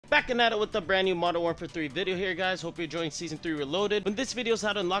Back at it with a brand new Modern Warfare 3 video here, guys. Hope you're enjoying Season 3 Reloaded. And this video is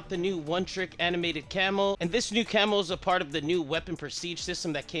how to unlock the new one-trick animated camo. And this new camo is a part of the new weapon prestige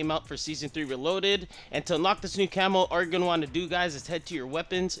system that came out for Season 3 Reloaded. And to unlock this new camo, all you're going to want to do, guys, is head to your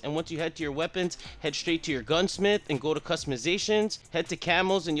weapons. And once you head to your weapons, head straight to your gunsmith and go to customizations. Head to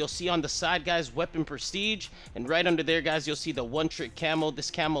camos and you'll see on the side, guys, weapon prestige. And right under there, guys, you'll see the one-trick camo.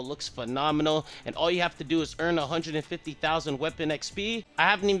 This camo looks phenomenal. And all you have to do is earn 150,000 weapon XP. I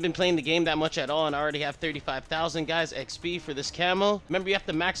haven't even been playing the game that much at all, and I already have 35,000 guys XP for this camo. Remember, you have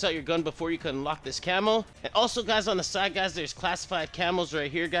to max out your gun before you can unlock this camo. And also, guys, on the side, guys, there's classified camos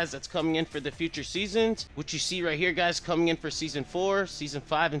right here, guys, that's coming in for the future seasons, which you see right here, guys, coming in for season 4, season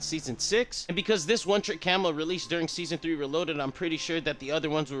 5, and season 6. And because this one trick camo released during season 3 Reloaded, I'm pretty sure that the other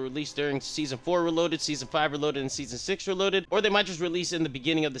ones were released during season 4 Reloaded, season 5 Reloaded, and season 6 Reloaded, or they might just release in the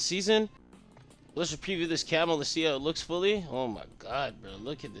beginning of the season. Let's just preview this camo. Let's see how it looks fully. Oh my god, bro,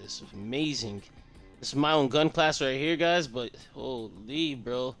 look at this. Amazing. This is my own gun class right here, guys, but holy,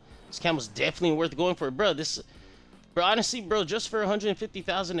 bro, this camo's definitely worth going for, bro. Bro, honestly, bro, just for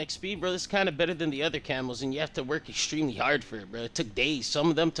 150,000 XP, bro, this is kind of better than the other camos, and you have to work extremely hard for it, bro. It took days. Some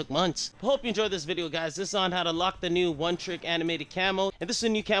of them took months. Hope you enjoyed this video, guys. This is on how to lock the new one-trick animated camo, and this is a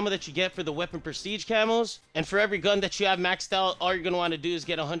new camo that you get for the weapon prestige camos. And for every gun that you have maxed out, all you're going to want to do is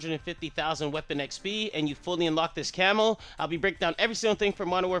get 150,000 weapon XP, and you fully unlock this camo. I'll be breaking down every single thing for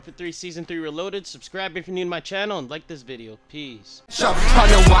Modern Warfare 3 Season 3 Reloaded. Subscribe if you're new to my channel, and like this video. Peace.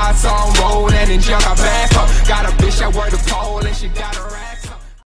 Got a bitch, I wear the pole and she got a rap.